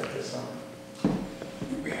sort of credit this summer?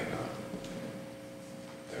 we have not.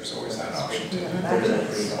 There's always that option too. There's a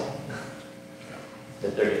free help.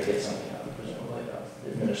 That they're gonna get something out of, presumably, about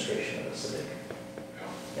the administration of the civic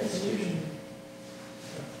institution.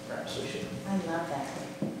 Perhaps we should I love that.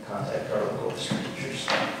 contact our local history teachers.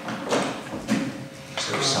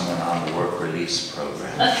 So someone on the work release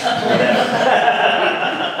program.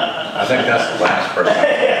 I think that's the last person.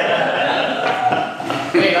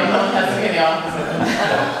 Wait, I'm not testing in the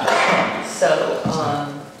office. So,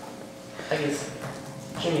 I guess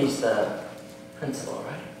Jimmy's the principal,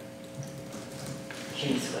 right?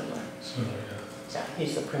 Jimmy Swindler. So, yeah. Yeah,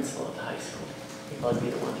 he's the principal of the high school. He'd probably be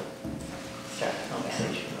the one to start the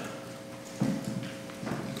conversation with.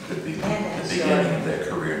 Could be the beginning of their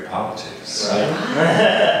career in politics.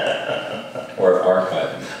 Or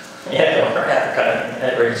archiving. Yeah,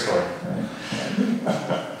 that great story.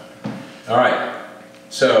 All right,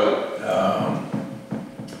 so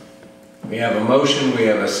we have a motion, we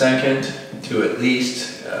have a second to at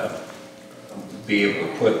least be able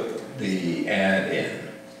to put the ad in.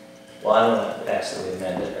 Well, I want to ask that we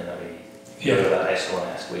amend it and that we go to the high school and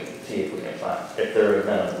ask, see if we can find, if they're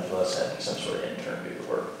amenable to us having some sort of intern do the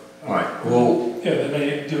work. All right, well, Yeah, they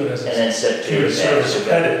may do it as And then step two is service we've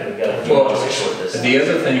credit. got Well, to short this. the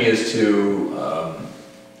other thing is to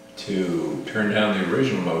turn down the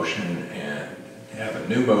original motion and have a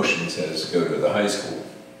new motion that says go to the high school.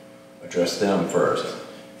 Address them first.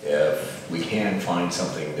 If we can find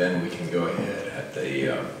something, then we can go ahead at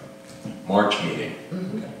the March meeting.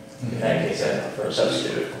 In that case, I for a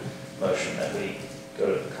substitute motion that we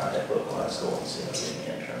go to contact local high school and see if we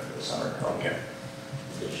can intern for the summer. Okay,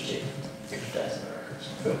 Digitize the records.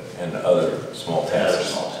 good. And other small And other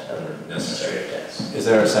tasks. small, other Necessary. necessary tasks. Is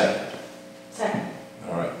there a second? Second.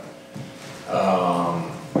 All right.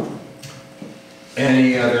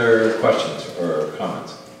 Any other questions or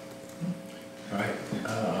comments? All right.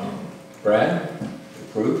 Brad,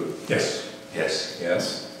 approve? Yes. Yes.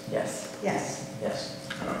 Yes? Yes. Yes. Yes.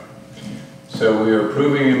 All right. So we are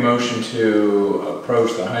approving a motion to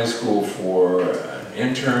approach the high school for an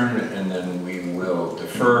intern, and then we will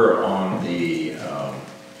defer on the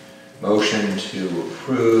motion to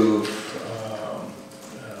approve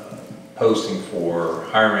posting for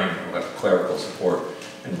hiring clerical support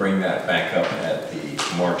and bring that back up at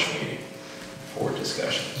the March meeting for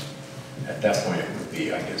discussions. At that point, it would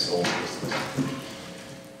be, I guess, old business.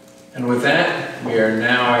 And with that, we are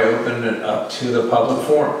now, I open it up to the public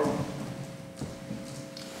forum.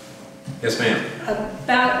 Yes, ma'am.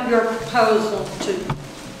 About your proposal to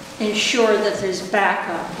ensure that there's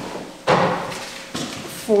backup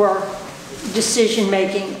for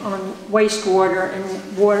decision-making on wastewater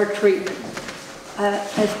and water treatment. I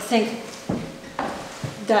think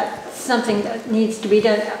that's something that needs to be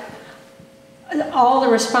done. All the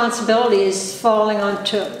responsibility is falling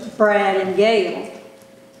onto Brad and Gail.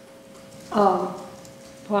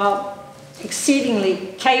 While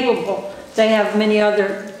exceedingly capable, they have many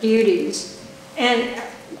other duties. And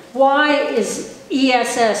why is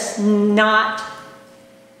ESS not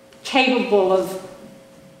capable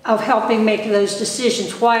of helping make those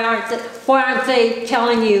decisions? Why aren't they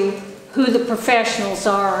telling you who the professionals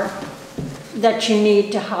are that you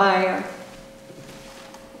need to hire?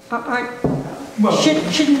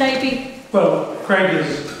 Shouldn't they be? Well, Craig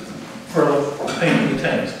is, for paying the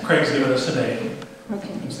tanks, Craig's given us a name Okay.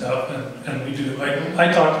 and stuff, and we do,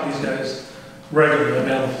 I talk to these guys regularly, I'm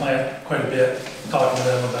down the plant quite a bit, talking to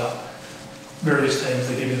them about various things,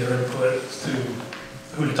 they give me their input as to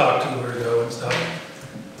who to talk to, where to go and stuff.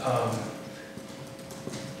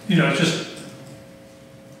 You know, it's just,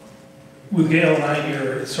 with Gail and I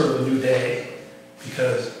here, it's sort of a new day,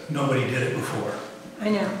 because nobody did it before, I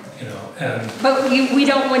know. you know, and, But we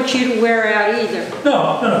don't want you to wear out either.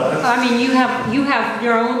 no, that's, I mean, you have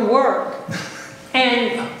your own work.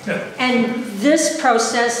 And this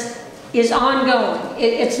process is ongoing.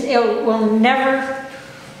 It will never.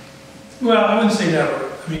 well, I wouldn't say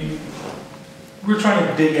never. I mean, we're trying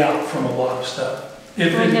to dig out from a lot of stuff. I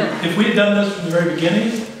know. If we had done this from the very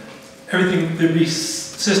beginning, everything, there'd be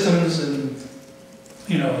systems and,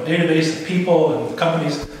 you know, a database of people and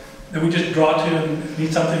companies that we just draw to and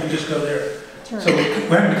need something, we just go there. So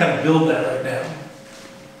we're having to kind of build that right now.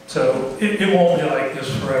 So it won't be like this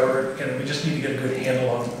forever. Again, we just need to get a good handle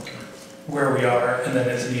on where we are, and then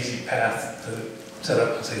it's an easy path to set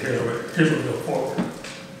up and say, here's where we go forward.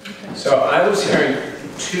 So I was hearing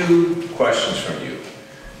two questions from you.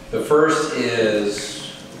 The first is,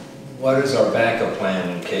 what is our backup plan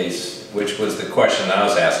in case, which was the question I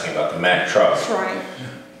was asking about the Mack truck. That's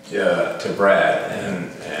right. To Brad,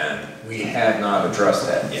 and we have not addressed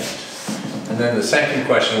that yet. And then the second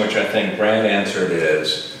question, which I think Brad answered,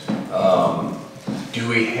 is do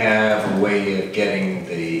we have a way of getting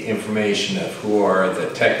the information of who are the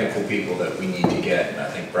technical people that we need to get? And I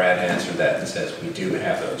think Brad answered that and says we do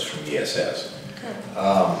have those from ESS.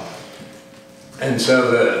 And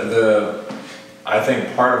so I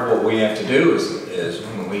think part of what we have to do is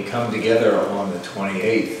when we come together on the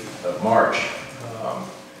 28th of March,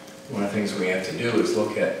 one of the things we have to do is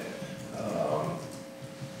look at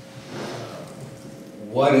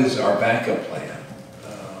what is our backup plan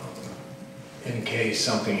in case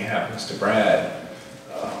something happens to Brad.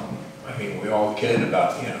 I mean, we all kid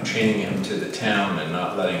about, you know, chaining him to the town and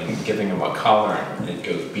not giving him a collar and it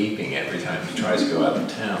goes beeping every time he tries to go out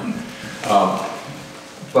of town.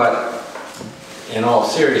 But in all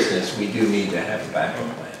seriousness, we do need to have a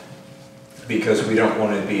backup plan because we don't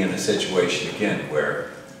want to be in a situation again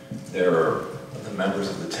where there are the members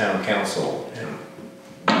of the town council and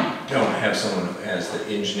don't have someone who has the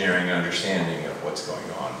engineering understanding of what's going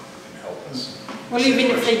on and help us. Well,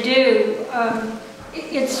 even if they do,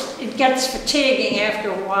 it gets fatiguing after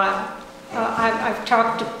a while. I've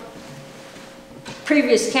talked to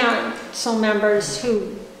previous council members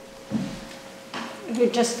who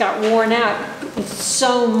just got worn out with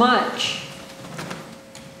so much.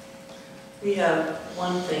 We have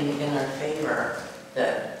one thing in our favor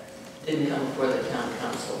that didn't come before the town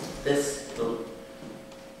council. This will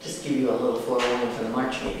just give you a little forewarning for the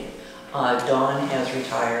March meeting. Don has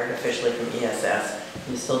retired officially from ESS.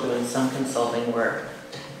 He's still doing some consulting work,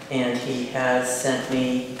 and he has sent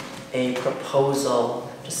me a proposal,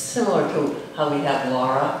 just similar to how we have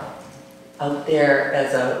Laura out there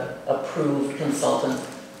as a approved consultant,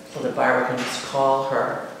 so that Barbara can just call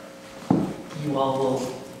her. You all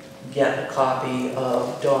will get a copy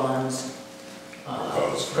of Dawn's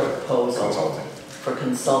proposal for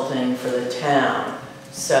consulting for the town.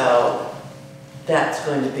 So that's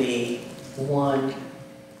going to be one.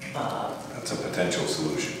 That's a potential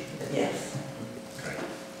solution. Yes. Okay.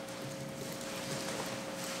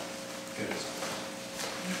 Good.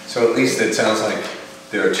 So at least it sounds like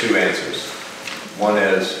there are two answers. One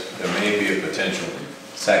is there may be a potential.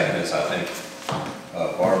 Second is, I think,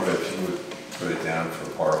 Barbara, if you would put it down for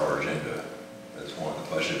part of our agenda as one of the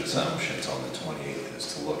budget assumptions on the 28th, is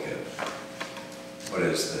to look at what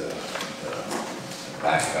is the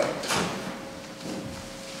backup.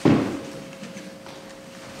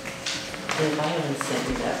 If I haven't sent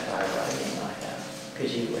you that, Barbara, I may not have,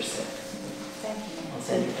 because you were sick. Thank you. I'll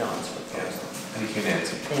send you Dawn's proposal. Thank you,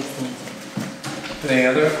 Nancy. Thanks, Nancy. Any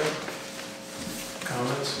other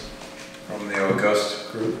comments from the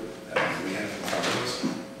August group that we have in front of us?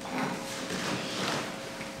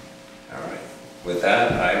 All right. With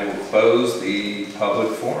that, I will close the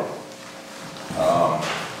public forum.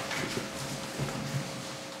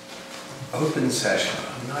 Open session.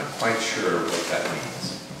 I'm not quite sure what that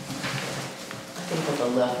means. I think with the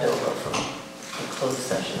leftover from the closed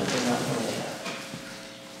session, I did not know they have.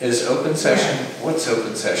 Is open session, what's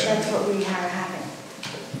open session? That's what we have happen.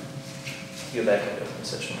 Go back into open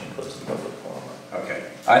session and close the public forum. Okay.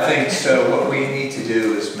 I think, so what we need to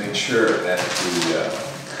do is make sure that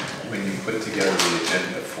when you put together the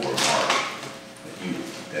agenda for March,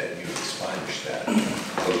 that you expunge that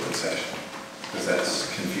open session, because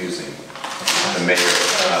that's confusing the mayor,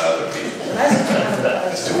 not other people,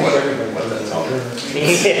 as to what that's all.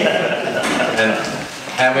 And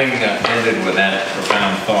having ended with that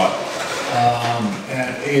profound thought,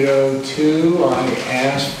 at 8:02, I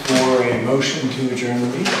asked for a motion to adjourn the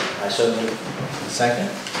meeting. I so moved. Second?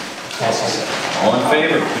 All in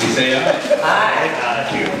favor, please say aye. Hi.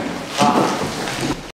 Thank you.